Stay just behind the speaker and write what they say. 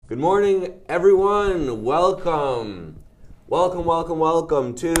Good morning, everyone. Welcome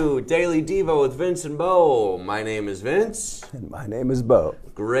to Daily Devo with Vince and Bo. My name is Vince. And my name is Bo.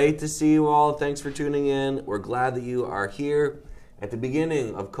 Great to see you all. Thanks for tuning in. We're glad that you are here. At the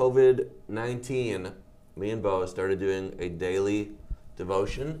beginning of COVID-19, me and Bo started doing a daily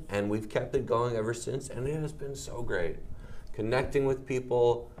devotion, and we've kept it going ever since, and it has been so great. Connecting with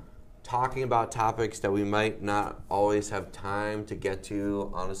people, talking about topics that we might not always have time to get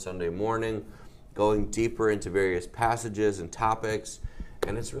to on a Sunday morning, going deeper into various passages and topics,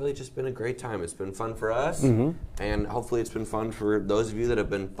 and it's really just been a great time. It's been fun for us, and hopefully it's been fun for those of you that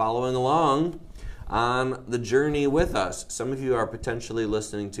have been following along on the journey with us. Some of you are potentially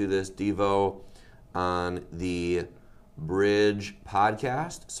listening to this Devo on the Bridge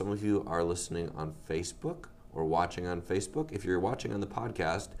podcast. Some of you are listening on Facebook or watching on Facebook. If you're watching on the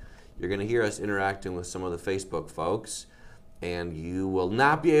podcast, you're going to hear us interacting with some of the Facebook folks, and you will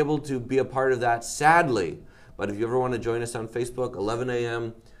not be able to be a part of that, sadly. But if you ever want to join us on Facebook, 11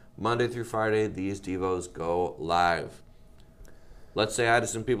 a.m., Monday through Friday, these Devos go live. Let's say hi to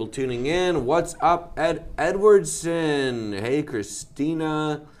some people tuning in. What's up, Ed Edwardson? Hey,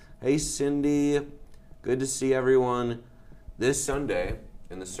 Christina. Hey, Cindy. Good to see everyone. This Sunday,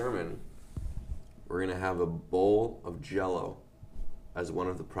 in the sermon, we're going to have a bowl of Jell-O as one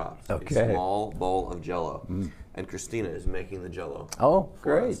of the props. Okay. A small bowl of Jell-O. And Christina is making the Jell-O. Oh,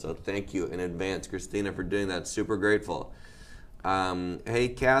 great. So thank you in advance, Christina, for doing that. Super grateful.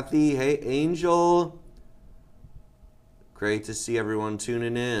 Hey, Kathy. Hey, Angel. Great to see everyone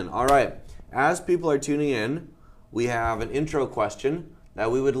tuning in. All right. As people are tuning in, we have an intro question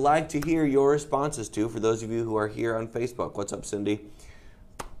that we would like to hear your responses to for those of you who are here on Facebook. What's up, Cindy?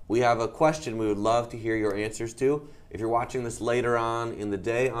 We have a question we would love to hear your answers to. If you're watching this later on in the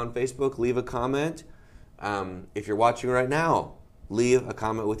day on Facebook, leave a comment. If you're watching right now, leave a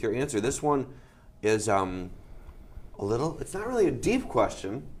comment with your answer. This one is it's not really a deep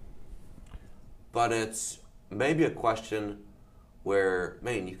question, but it's maybe a question where,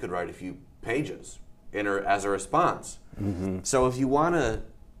 man, you could write a few pages as a response. So if you want to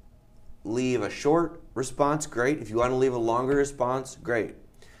leave a short response, great. If you want to leave a longer response, great.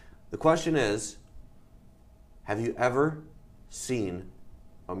 The question is, have you ever seen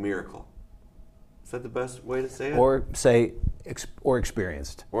a miracle? Is that the best way to say it? Or say, or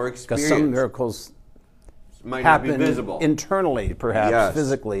experienced. Or experienced. Because some miracles might not be happen visible. internally, perhaps, Yes.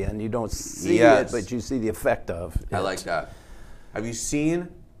 physically, and you don't see Yes. it, but you see the effect of it. I like that. Have you seen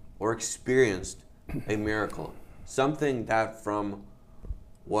or experienced a miracle? Something that from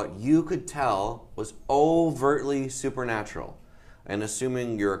what you could tell was overtly supernatural. And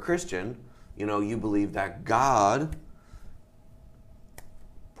assuming you're a Christian, you believe that God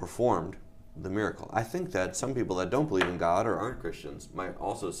performed the miracle. I think that some people that don't believe in God or aren't Christians might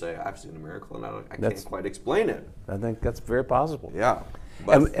also say, I've seen a miracle and I can't quite explain it. I think that's very possible. Yeah.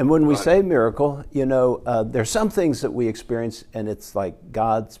 And when we say miracle, there's some things that we experience and it's like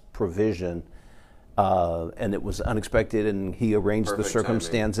God's provision, and it was unexpected and He arranged Perfect the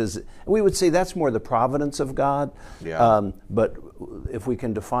circumstances. Timing. We would say that's more the providence of God. Yeah. But if we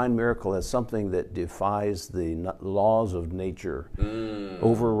can define miracle as something that defies the laws of nature,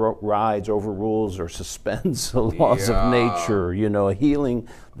 overrules, or suspends the laws of nature, a healing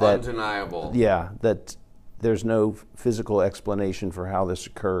that... Undeniable. Yeah, that there's no physical explanation for how this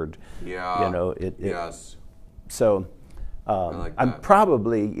occurred. Yeah. Yes. So like I'm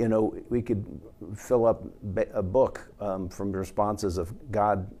probably, we could fill up a book from responses of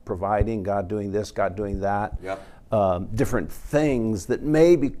God providing, God doing this, God doing that. Yep. Different things that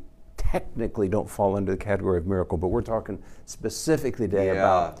maybe technically don't fall into the category of miracle, but we're talking specifically today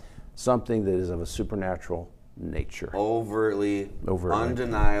about something that is of a supernatural nature. Overtly.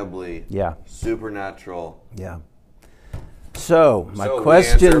 Undeniably. Yeah. Supernatural. Yeah. So my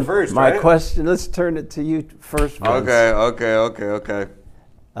question. Let's turn it to you first, Vince. Okay. I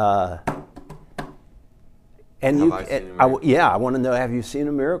want to know: have you seen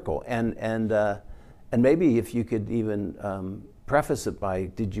a miracle? And maybe if you could even preface it by: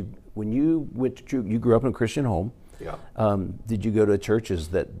 when you grew up in a Christian home? Yeah. Did you go to churches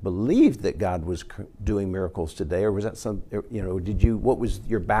that believed that God was doing miracles today, or was that what was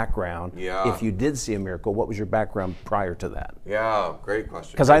your background? Yeah. If you did see a miracle, what was your background prior to that? Yeah, great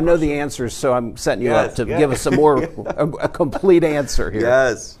question. Because I know the answers, so I'm setting you up to give us a complete answer here.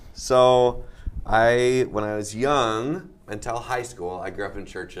 Yes. So when I was young, until high school, I grew up in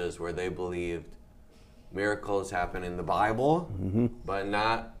churches where they believed miracles happen in the Bible, but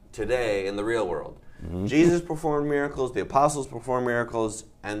not today in the real world. Jesus performed miracles, the apostles performed miracles,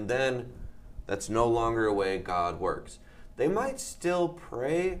 and then that's no longer a way God works. they might still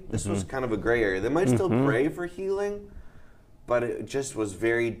pray. This was kind of a gray area. They might still pray for healing, but it just was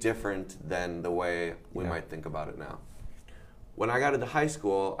very different than the way we might think about it now. When I got into high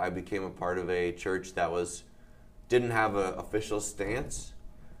school, I became a part of a church that didn't have an official stance,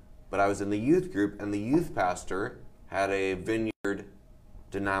 but I was in the youth group, and the youth pastor had a Vineyard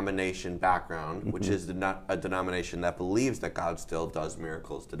denomination background, which is a denomination that believes that God still does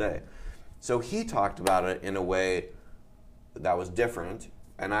miracles today. So he talked about it in a way that was different,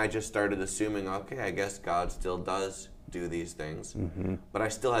 and I just started assuming, okay, I guess God still does do these things, but I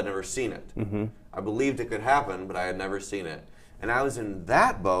still had never seen it. I believed it could happen, but I had never seen it. And I was in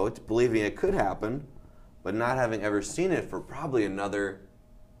that boat, believing it could happen, but not having ever seen it for probably another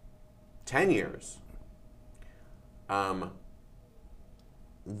 10 years.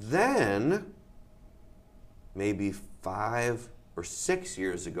 Then, maybe 5 or 6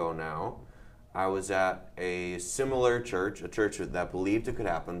 years ago now, I was at a similar church, a church that believed it could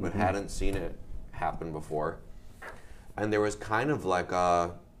happen, but hadn't seen it happen before. And there was kind of like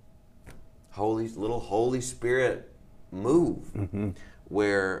a little Holy Spirit move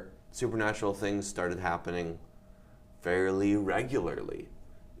where supernatural things started happening fairly regularly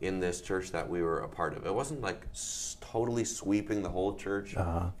in this church that we were a part of. It wasn't like totally sweeping the whole church,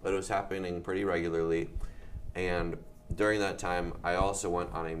 but it was happening pretty regularly. And during that time, I also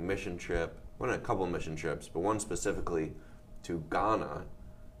went on a mission trip. Went on a couple of mission trips, but one specifically to Ghana.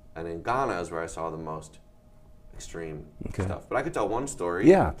 And in Ghana is where I saw the most extreme stuff. But I could tell one story.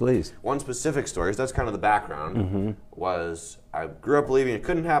 Yeah, please. One specific story. So that's kind of the background. Was I grew up believing it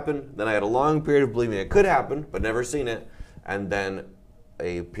couldn't happen. Then I had a long period of believing it could happen, but never seen it. And then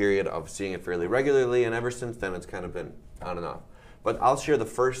a period of seeing it fairly regularly. And ever since then, it's kind of been on and off. But I'll share the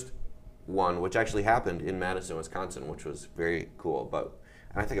first one, which actually happened in Madison, Wisconsin, which was very cool.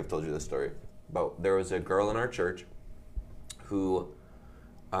 And I think I've told you this story. But there was a girl in our church who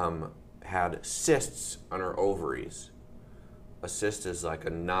had cysts on her ovaries. A cyst is like a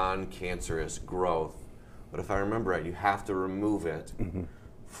non-cancerous growth, but if I remember right, you have to remove it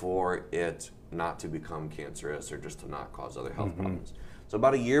for it not to become cancerous or just to not cause other health problems. So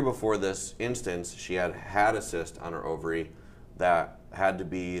about a year before this instance, she had a cyst on her ovary that had to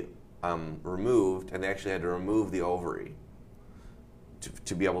be removed, and they actually had to remove the ovary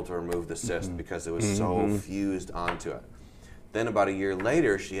to be able to remove the cyst because it was so fused onto it. Then about a year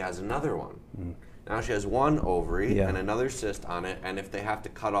later, she has another one. Now she has one ovary and another cyst on it, and if they have to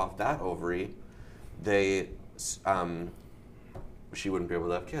cut off that ovary, she wouldn't be able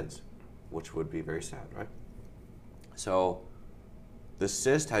to have kids, which would be very sad, right? So the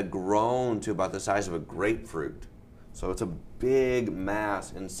cyst had grown to about the size of a grapefruit. So it's a big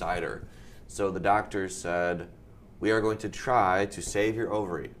mass inside her. So the doctors said, we are going to try to save your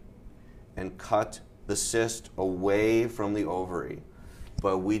ovary and cut the cyst away from the ovary.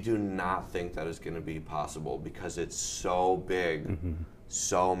 But we do not think that is going to be possible because it's so big,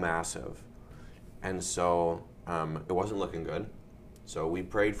 so massive. And so it wasn't looking good. So we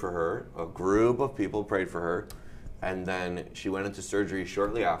prayed for her. A group of people prayed for her. And then she went into surgery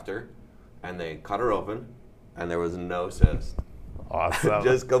shortly after, and they cut her open, and there was no cyst. Awesome.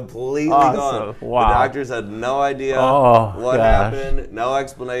 Just completely gone. Wow. The doctors had no idea what happened, no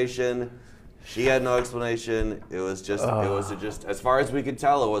explanation. She had no explanation. It was just, as far as we could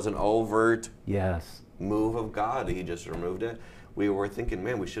tell, it was an overt move of God. He just removed it. We were thinking,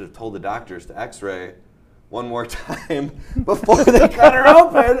 man, we should have told the doctors to x-ray one more time before they cut her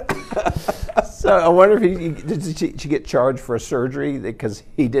open. So I wonder if did she get charged for a surgery because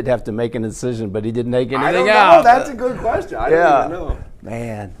he did have to make an incision, but he didn't take anything I don't out. know. That's a good question. I don't even know.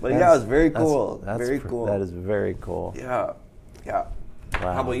 Man. But yeah, it was very cool. Very cool. That is very cool. Yeah. Yeah.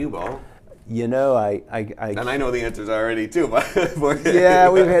 Wow. How about you, Bo? You know, I and I know the answers already too, but yeah,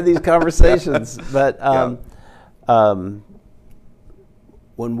 we've had these conversations. But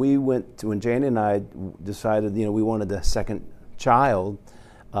when Jane and I decided, we wanted a second child,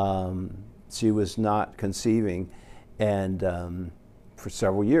 she was not conceiving, and for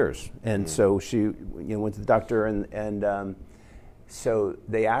several years, and so she went to the doctor, and so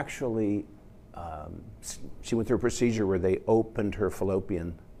they actually she went through a procedure where they opened her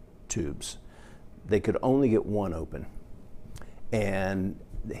fallopian tubes. They could only get one open, and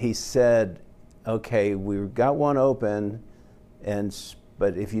he said, "Okay, we got one open,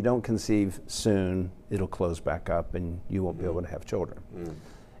 but if you don't conceive soon, it'll close back up, and you won't be able to have children."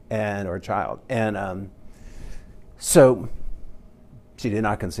 Or a child. And so she did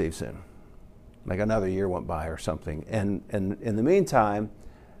not conceive soon. Like another year went by or something. And in the meantime,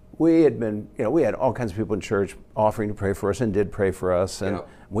 we had been, we had all kinds of people in church offering to pray for us and did pray for us. And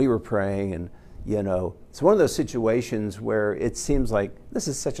we were praying. And, it's one of those situations where it seems like this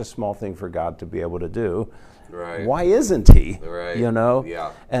is such a small thing for God to be able to do. Right. Why isn't he? Right.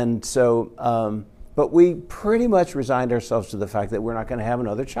 Yeah. And so, but we pretty much resigned ourselves to the fact that we're not going to have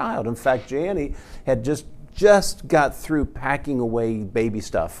another child. In fact, Janie had just got through packing away baby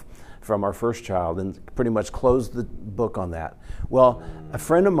stuff from our first child and pretty much closed the book on that. Well, a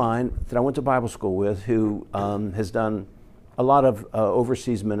friend of mine that I went to Bible school with who has done a lot of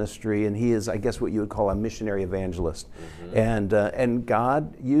overseas ministry, and he is, I guess, what you would call a missionary evangelist. And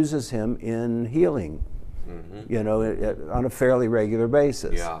God uses him in healing, on a fairly regular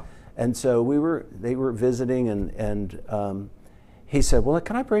basis. Yeah. And so they were visiting, and he said, well,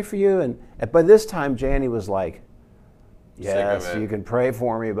 can I pray for you? And by this time, Janie was like, yes, you can pray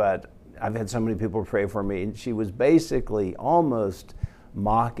for me, but I've had so many people pray for me. And she was basically almost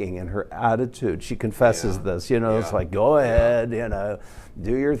mocking in her attitude. She confesses this, it's like, go ahead,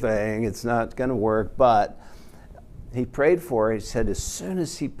 do your thing. It's not going to work. But he prayed for her. He said as soon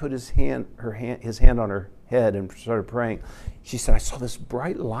as he put his hand on her head and started praying, she said, I saw this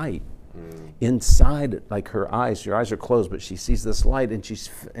bright light inside, like her eyes. Her eyes are closed, but she sees this light, and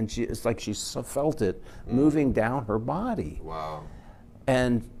it's like she felt it moving down her body. Wow.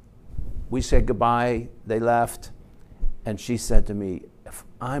 And we said goodbye. They left, and she said to me, if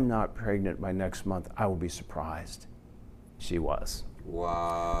I'm not pregnant by next month, I will be surprised. She was.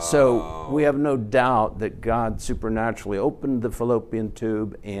 Wow. So we have no doubt that God supernaturally opened the fallopian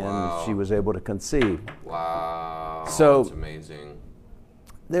tube, and she was able to conceive. Wow. So that's amazing.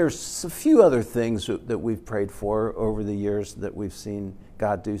 There's a few other things that we've prayed for over the years that we've seen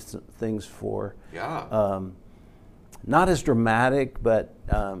God do things for. Yeah. Not as dramatic, but...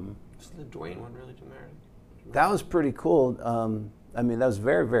 Isn't the Dwayne one really dramatic? That was pretty cool. That was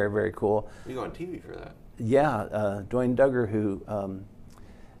very, very, very cool. You go on TV for that. Yeah, Dwayne Duggar, who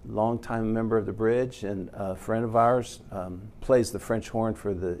longtime member of the Bridge and a friend of ours, plays the French horn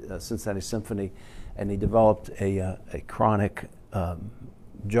for the Cincinnati Symphony, and he developed a chronic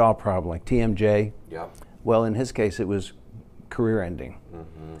jaw problem, like TMJ. Yeah. Well, in his case, it was career-ending,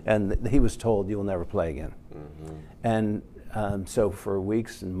 and he was told, "You will never play again." And so for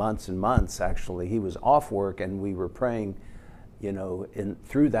weeks and months, actually, he was off work, and we were praying,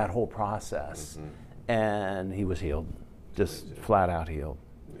 through that whole process, and he was healed, just flat out healed.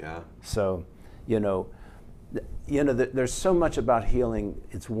 Yeah. So, there's so much about healing.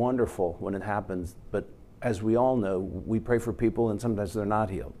 It's wonderful when it happens, but as we all know, we pray for people, and sometimes they're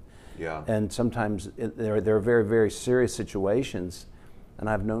not healed. Yeah. And sometimes there are very, very serious situations, and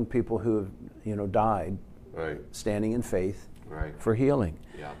I've known people who have, died standing in faith for healing.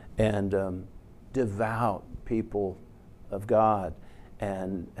 Yeah. And devout people of God,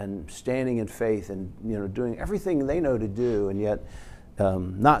 and standing in faith, and doing everything they know to do, and yet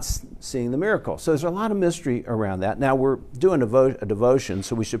not seeing the miracle. So there's a lot of mystery around that. Now we're doing a devotion,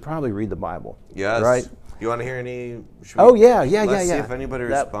 so we should probably read the Bible. Yes. Right? You want to hear any? Let's see if anybody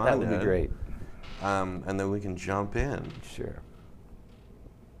responded. That would be great. And then we can jump in. Sure.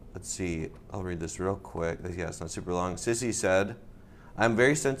 Let's see. I'll read this real quick. Yeah, it's not super long. Sissy said, I'm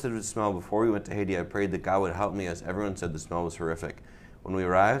very sensitive to smell. Before we went to Haiti, I prayed that God would help me, as everyone said the smell was horrific. When we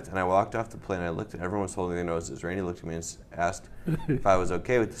arrived and I walked off the plane, I looked and everyone was holding their noses. Randy looked at me and asked if I was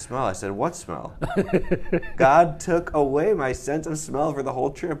okay with the smell. I said, what smell? God took away my sense of smell for the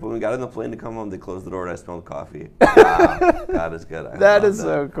whole trip. When we got on the plane to come home, they closed the door and I smelled coffee. Wow, God is good. That is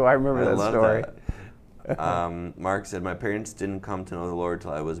so cool. I remember that story. Mark said, my parents didn't come to know the Lord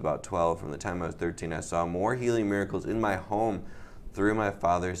till I was about 12. From the time I was 13, I saw more healing miracles in my home through my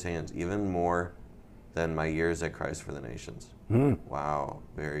father's hands, even more than my years at Christ for the Nations. Wow,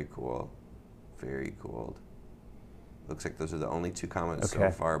 very cool. Very cool. Looks like those are the only two comments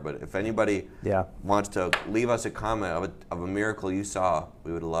so far, but if anybody wants to leave us a comment of a miracle you saw,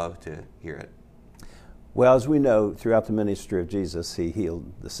 we would love to hear it. Well, as we know, throughout the ministry of Jesus, he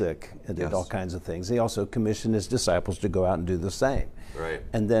healed the sick and did all kinds of things. He also commissioned his disciples to go out and do the same. Right.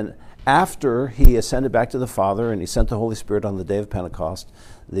 And then after he ascended back to the Father and he sent the Holy Spirit on the day of Pentecost,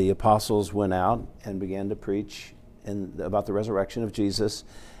 the apostles went out and began to preach about the resurrection of Jesus.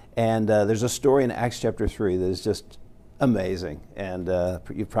 And there's a story in Acts chapter 3 that is just amazing. And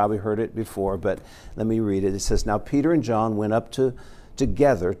you've probably heard it before, but let me read it. It says, now Peter and John went up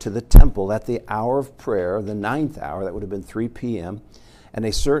together to the temple at the hour of prayer, the 9th hour, that would have been 3 p.m., and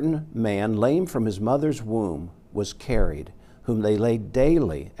a certain man, lame from his mother's womb, was carried, whom they laid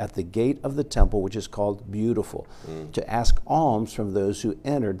daily at the gate of the temple, which is called Beautiful, to ask alms from those who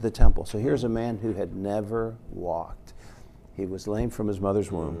entered the temple. So here's a man who had never walked. He was lame from his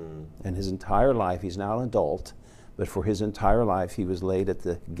mother's womb, and his entire life, he's now an adult, but for his entire life he was laid at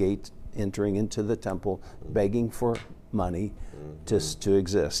the gate entering into the temple, begging for money to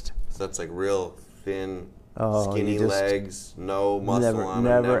exist. So that's like real thin, Oh, skinny you just legs, no muscle on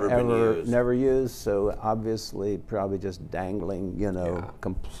them, never been used. Never used, so obviously probably just dangling, you know,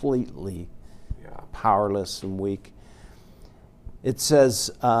 completely powerless and weak. It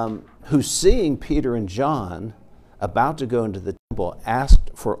says, who seeing Peter and John about to go into the temple,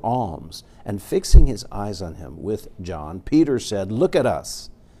 asked for alms, and fixing his eyes on him with John, Peter said, look at us.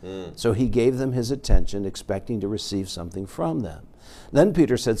 So he gave them his attention, expecting to receive something from them. Then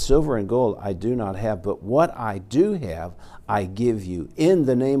Peter said, silver and gold I do not have, but what I do have I give you. In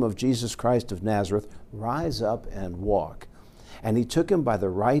the name of Jesus Christ of Nazareth, rise up and walk. And he took him by the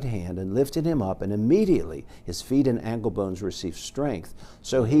right hand and lifted him up, and immediately his feet and ankle bones received strength.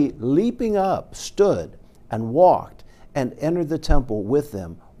 So he, leaping up, stood and walked and entered the temple with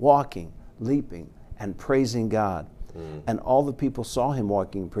them, walking, leaping, and praising God. And all the people saw him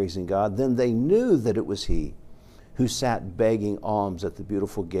walking and praising God. Then they knew that it was he who sat begging alms at the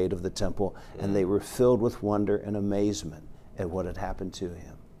beautiful gate of the temple, and they were filled with wonder and amazement at what had happened to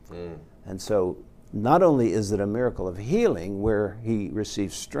him. And so not only is it a miracle of healing where he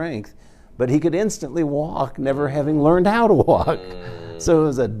received strength, but he could instantly walk, never having learned how to walk. So it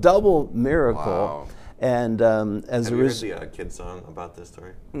was a double miracle. Wow. And as Have you heard the kid song about this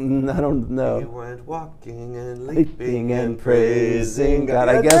story? I don't know. He went walking and Leaping and praising God.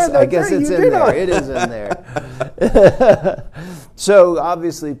 I guess it's in there. It is in there. So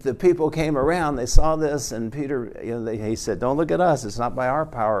obviously the people came around. They saw this, and Peter, he said, "Don't look at us. It's not by our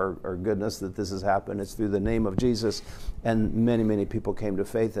power or goodness that this has happened. It's through the name of Jesus." And many, many people came to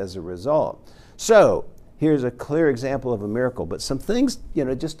faith as a result. So here's a clear example of a miracle. But some things,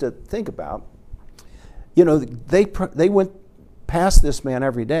 just to think about. They went past this man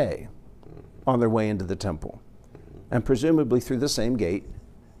every day on their way into the temple, and presumably through the same gate,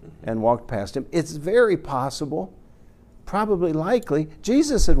 and walked past him. It's very possible, probably likely,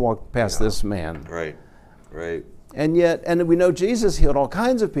 Jesus had walked past this man. Right. And yet, and we know Jesus healed all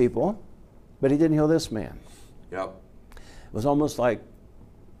kinds of people, but he didn't heal this man. Yep. It was almost like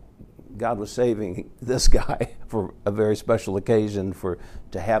God was saving this guy for a very special occasion,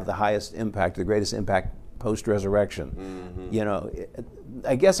 to have the highest impact, the greatest impact post-resurrection.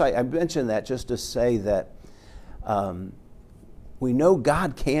 I guess I mentioned that just to say that we know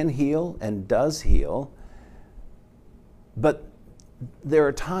God can heal and does heal, but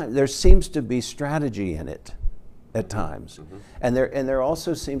there seems to be strategy in it at times, and there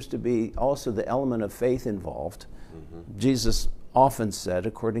also seems to be the element of faith involved. Jesus often said,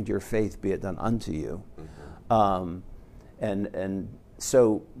 "According to your faith, be it done unto you," and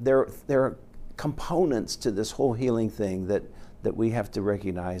so there are components to this whole healing thing that we have to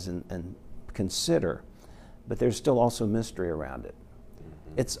recognize and consider, but there's still also mystery around it.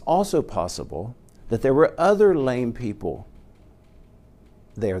 It's also possible that there were other lame people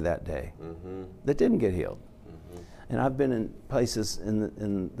there that day that didn't get healed. And I've been in places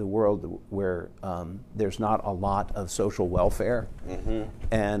in the world where there's not a lot of social welfare.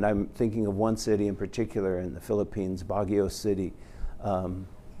 And I'm thinking of one city in particular in the Philippines, Baguio City.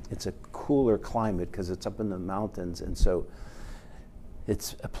 It's a cooler climate because it's up in the mountains, and so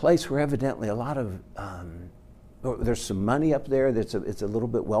it's a place where evidently a lot of there's some money up there. It's a little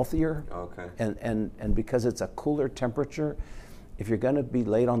bit wealthier. Okay. And because it's a cooler temperature, if you're going to be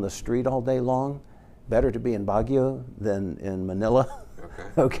laid on the street all day long, better to be in Baguio than in Manila.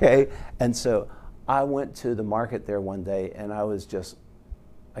 Okay. Okay. And so I went to the market there one day, and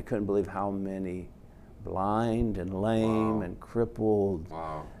I couldn't believe how many blind and lame and crippled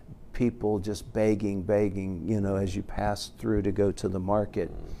people just begging, as you pass through to go to the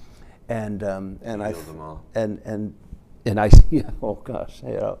market. And I healed them all. And I oh gosh,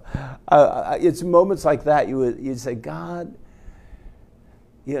 it's moments like that you'd say, God,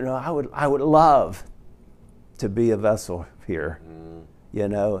 I would love to be a vessel here,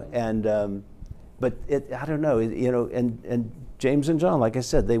 and but I don't know, and James and John, like I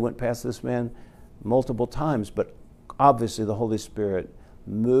said, they went past this man multiple times, but obviously the Holy Spirit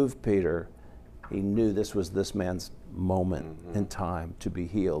moved Peter. He knew this was this man's moment in time to be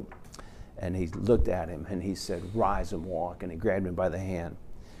healed. And he looked at him and he said, rise and walk, and he grabbed him by the hand.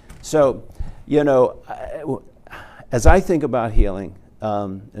 So, as I think about healing,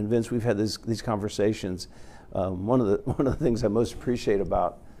 and Vince, we've had these conversations, one of the things I most appreciate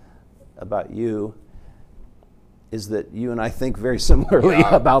about you is that you and I think very similarly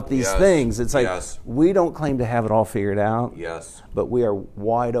about these things. It's like we don't claim to have it all figured out, but we are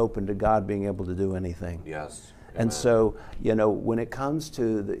wide open to God being able to do anything. Yes. And so, when it comes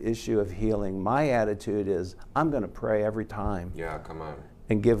to the issue of healing, my attitude is I'm going to pray every time. Yeah, come on.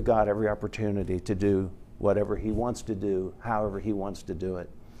 and give God every opportunity to do whatever he wants to do, however he wants to do it.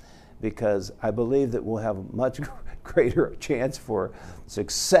 Because I believe that we'll have a much greater chance for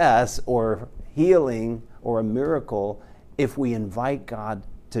success or healing or a miracle if we invite God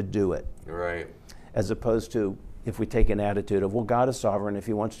to do it. Right. As opposed to if we take an attitude of, well, God is sovereign. If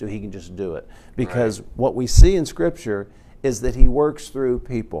he wants to, he can just do it. Because what we see in Scripture is that he works through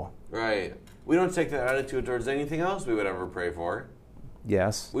people. Right. We don't take that attitude towards anything else we would ever pray for.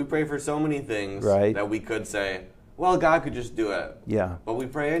 Yes. We pray for so many things that we could say, well, God could just do it. Yeah. But we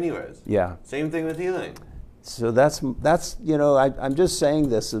pray anyways. Yeah. Same thing with healing. So that's you know, I'm just saying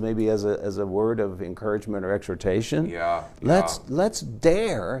this maybe as a word of encouragement or exhortation. Yeah. Let's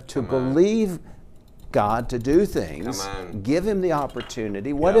dare to believe God to do things. Come on. Give him the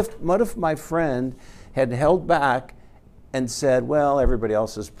opportunity. What if my friend had held back and said, well, everybody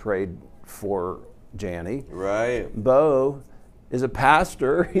else has prayed for Janny. Right. Bo is a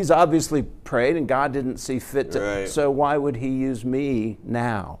pastor. He's obviously prayed and God didn't see fit to, so why would he use me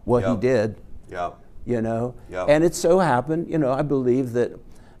now? Well, he did. Yeah. You know? And it so happened, you know, I believe that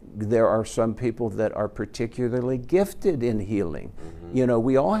there are some people that are particularly gifted in healing. You know,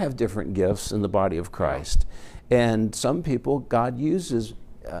 we all have different gifts in the body of Christ. And some people God uses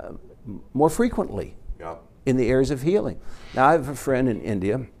more frequently in the areas of healing. Now, I have a friend in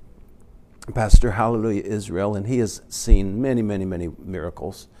India, Pastor Hallelujah Israel, and he has seen many, many, many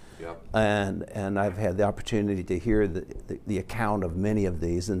miracles. And I've had the opportunity to hear the account of many of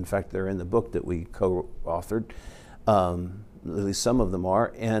these. In fact, they're in the book that we co-authored. At least some of them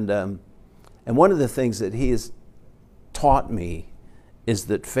are. And one of the things that he has taught me is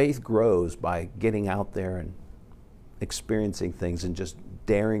that faith grows by getting out there and experiencing things and just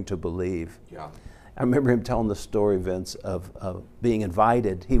daring to believe. I remember him telling the story, Vince, of being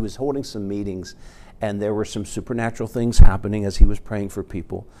invited. He was holding some meetings, and there were some supernatural things happening as he was praying for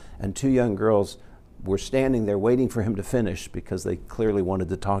people. And two young girls were standing there waiting for him to finish because they clearly wanted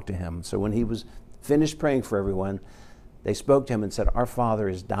to talk to him. So when he was finished praying for everyone, they spoke to him and said, "Our father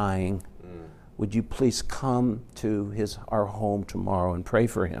is dying. Would you please come to our home tomorrow and pray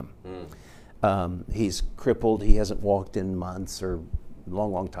for him?" He's crippled. He hasn't walked in months or a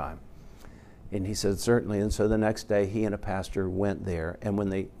long, long time. And he said, certainly. And so the next day, he and a pastor went there. And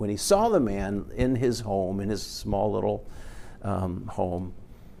when he saw the man in his home, in his small little home,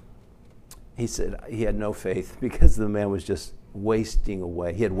 he said he had no faith because the man was just wasting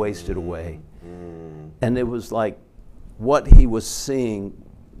away. He had wasted away. And it was like what he was seeing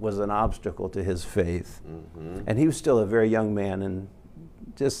was an obstacle to his faith. And he was still a very young man and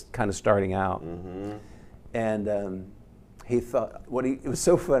just kind of starting out. And he thought, it was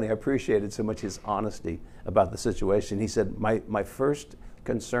so funny, I appreciated so much his honesty about the situation. He said, my first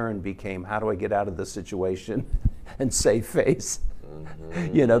concern became, how do I get out of this situation and save face?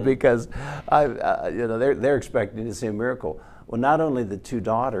 You know, because you know, they're expecting to see a miracle. Well, not only the two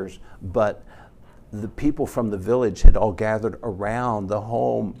daughters, but the people from the village had all gathered around the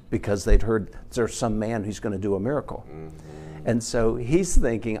home because they'd heard there's some man who's going to do a miracle. And so he's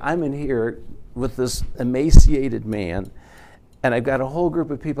thinking, I'm in here with this emaciated man, and I've got a whole group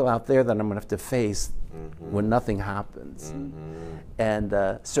of people out there that I'm going to have to face when nothing happens.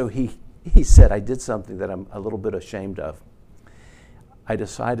 And so he said, I did something that I'm a little bit ashamed of. I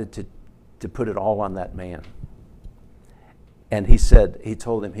decided to put it all on that man. And he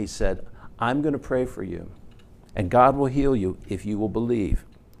told him, I'm going to pray for you, and God will heal you if you will believe.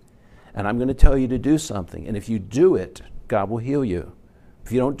 And I'm going to tell you to do something, and if you do it, God will heal you.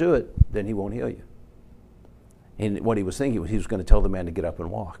 If you don't do it, then he won't heal you. And what he was thinking was he was going to tell the man to get up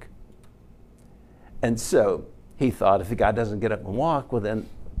and walk. And so he thought if the guy doesn't get up and walk, well then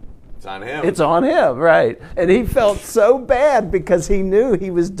it's on him. It's on him, right. And he felt so bad because he knew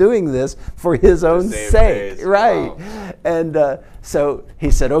he was doing this for his own sake. Right. Wow. And so he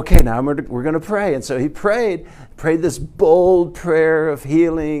said, okay, now we're going to pray. And so he prayed this bold prayer of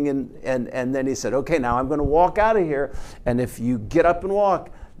healing. And then he said, okay, now I'm going to walk out of here. And if you get up and walk,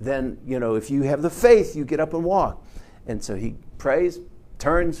 then, you know, if you have the faith, you get up and walk. And so he prays,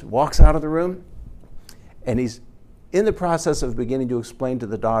 turns, walks out of the room. And he's in the process of beginning to explain to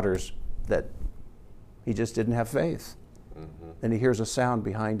the daughters that he just didn't have faith. And he hears a sound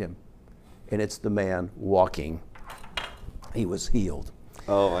behind him. And it's the man walking. He was healed.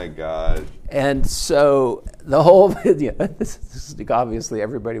 Oh my God. And so the whole video, obviously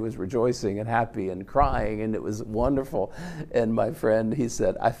everybody was rejoicing and happy and crying, and it was wonderful. And my friend, he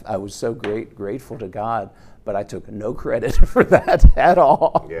said, I was so grateful to God, but I took no credit for that at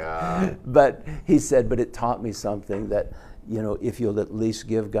all. Yeah. But he said, but it taught me something that, you know, if you'll at least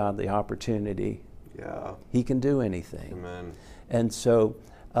give God the opportunity, he can do anything. Amen. And so,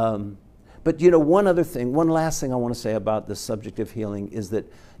 but one other thing, one last thing I want to say about the subject of healing is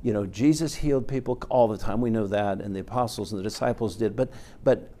that, Jesus healed people all the time. We know that, and the apostles and the disciples did.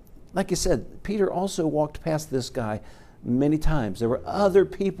 But like you said, Peter also walked past this guy many times. There were other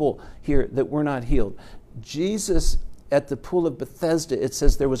people here that were not healed. Jesus, at the pool of Bethesda, it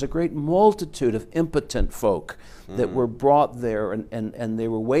says there was a great multitude of impotent folk that were brought there, and they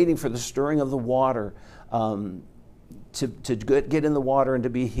were waiting for the stirring of the water to get in the water and to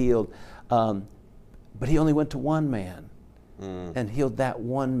be healed. But he only went to one man and healed that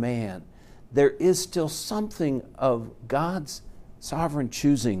one man. There is still something of God's sovereign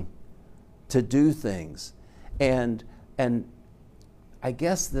choosing to do things. And I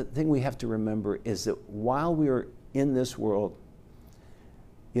guess the thing we have to remember is that while we are in this world,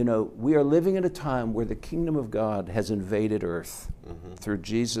 we are living at a time where the kingdom of God has invaded earth through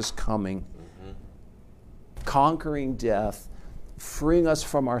Jesus coming, conquering death, freeing us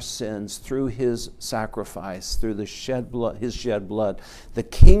from our sins through his sacrifice, through his shed blood. The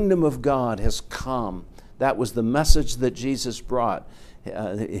kingdom of God has come. That was the message that Jesus brought.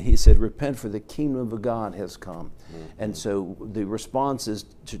 He said, repent, for the kingdom of God has come. And so the response is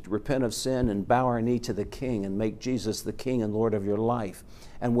to repent of sin and bow our knee to the King and make Jesus the King and Lord of your life.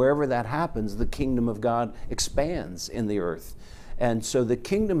 And wherever that happens, the kingdom of God expands in the earth. And so the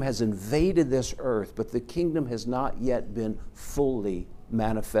kingdom has invaded this earth, but the kingdom has not yet been fully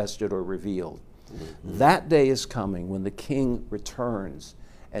manifested or revealed. That day is coming when the King returns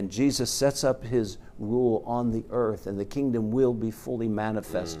and Jesus sets up his rule on the earth, and the kingdom will be fully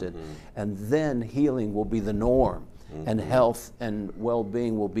manifested. And then healing will be the norm, and health and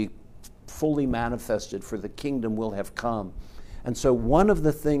well-being will be fully manifested, for the kingdom will have come. And so one of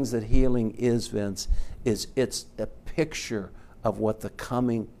the things that healing is, Vince, is it's a picture of what the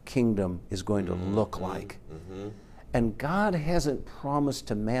coming kingdom is going to look like. And God hasn't promised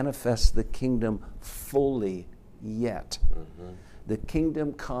to manifest the kingdom fully yet. The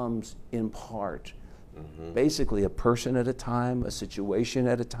kingdom comes in part. Basically, a person at a time, a situation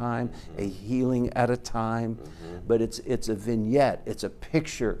at a time, a healing at a time. But it's a vignette, it's a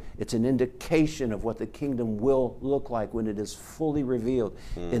picture, it's an indication of what the kingdom will look like when it is fully revealed.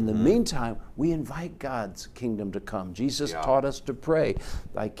 In the meantime, we invite God's kingdom to come. Jesus taught us to pray,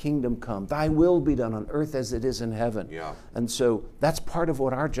 thy kingdom come, thy will be done on earth as it is in heaven. And so that's part of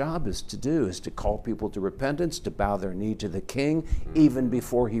what our job is to do, is to call people to repentance, to bow their knee to the King, even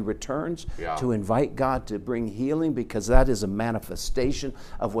before he returns, to invite God to bring healing, because that is a manifestation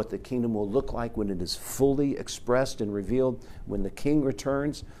of what the kingdom will look like when it is fully expressed and revealed when the King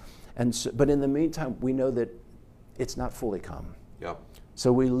returns. And so, but in the meantime, we know that it's not fully come.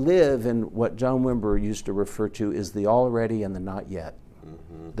 So we live in what John Wimber used to refer to as the already and the not yet.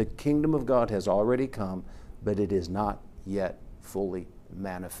 The kingdom of God has already come, but it is not yet fully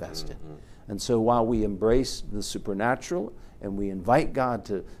manifested. And so while we embrace the supernatural and we invite God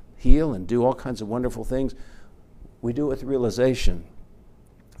to heal and do all kinds of wonderful things, we do it with the realization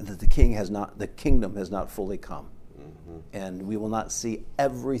that the kingdom has not fully come. And we will not see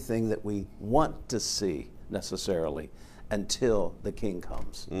everything that we want to see necessarily until the King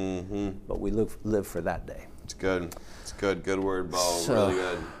comes. But we live for that day. It's good. It's good. Good word, Bo. So, really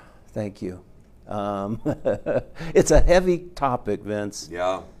good. Thank you. It's a heavy topic, Vince.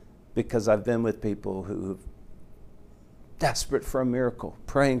 Because I've been with people who desperate for a miracle,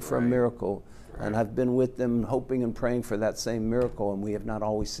 praying for a miracle. And I've been with them hoping and praying for that same miracle, and we have not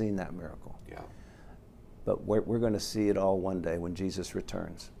always seen that miracle. But we're going to see it all one day when Jesus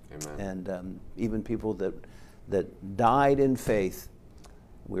returns. And even people that died in faith,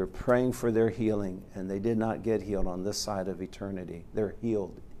 we're praying for their healing, and they did not get healed on this side of eternity. They're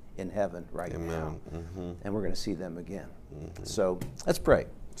healed in heaven right now. And we're going to see them again. So let's pray.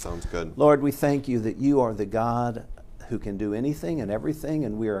 Sounds good. Lord, we thank you that you are the God who can do anything and everything,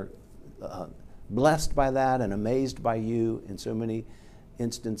 and we are blessed by that and amazed by you in so many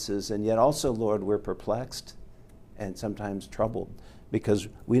instances. And yet also, Lord, we're perplexed and sometimes troubled because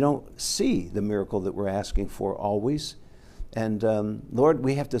we don't see the miracle that we're asking for always. And Lord,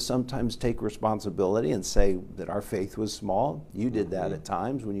 we have to sometimes take responsibility and say that our faith was small. You did that at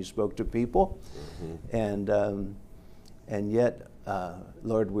times when you spoke to people. And yet,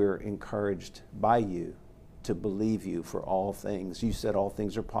 Lord, we're encouraged by you to believe you for all things. You said all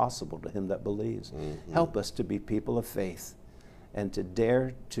things are possible to him that believes. Help us to be people of faith and to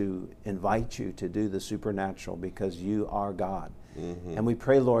dare to invite you to do the supernatural, because you are God. And we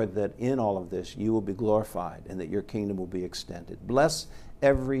pray, Lord, that in all of this you will be glorified and that your kingdom will be extended. Bless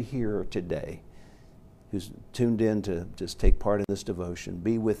every hearer today who's tuned in to just take part in this devotion.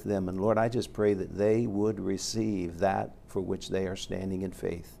 Be with them. And Lord, I just pray that they would receive that for which they are standing in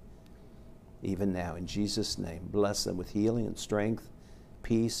faith. Even now, in Jesus' name, bless them with healing and strength,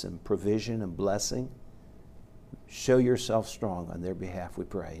 peace and provision and blessing. Show yourself strong on their behalf, we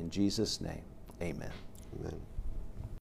pray. In Jesus' name, amen. Amen.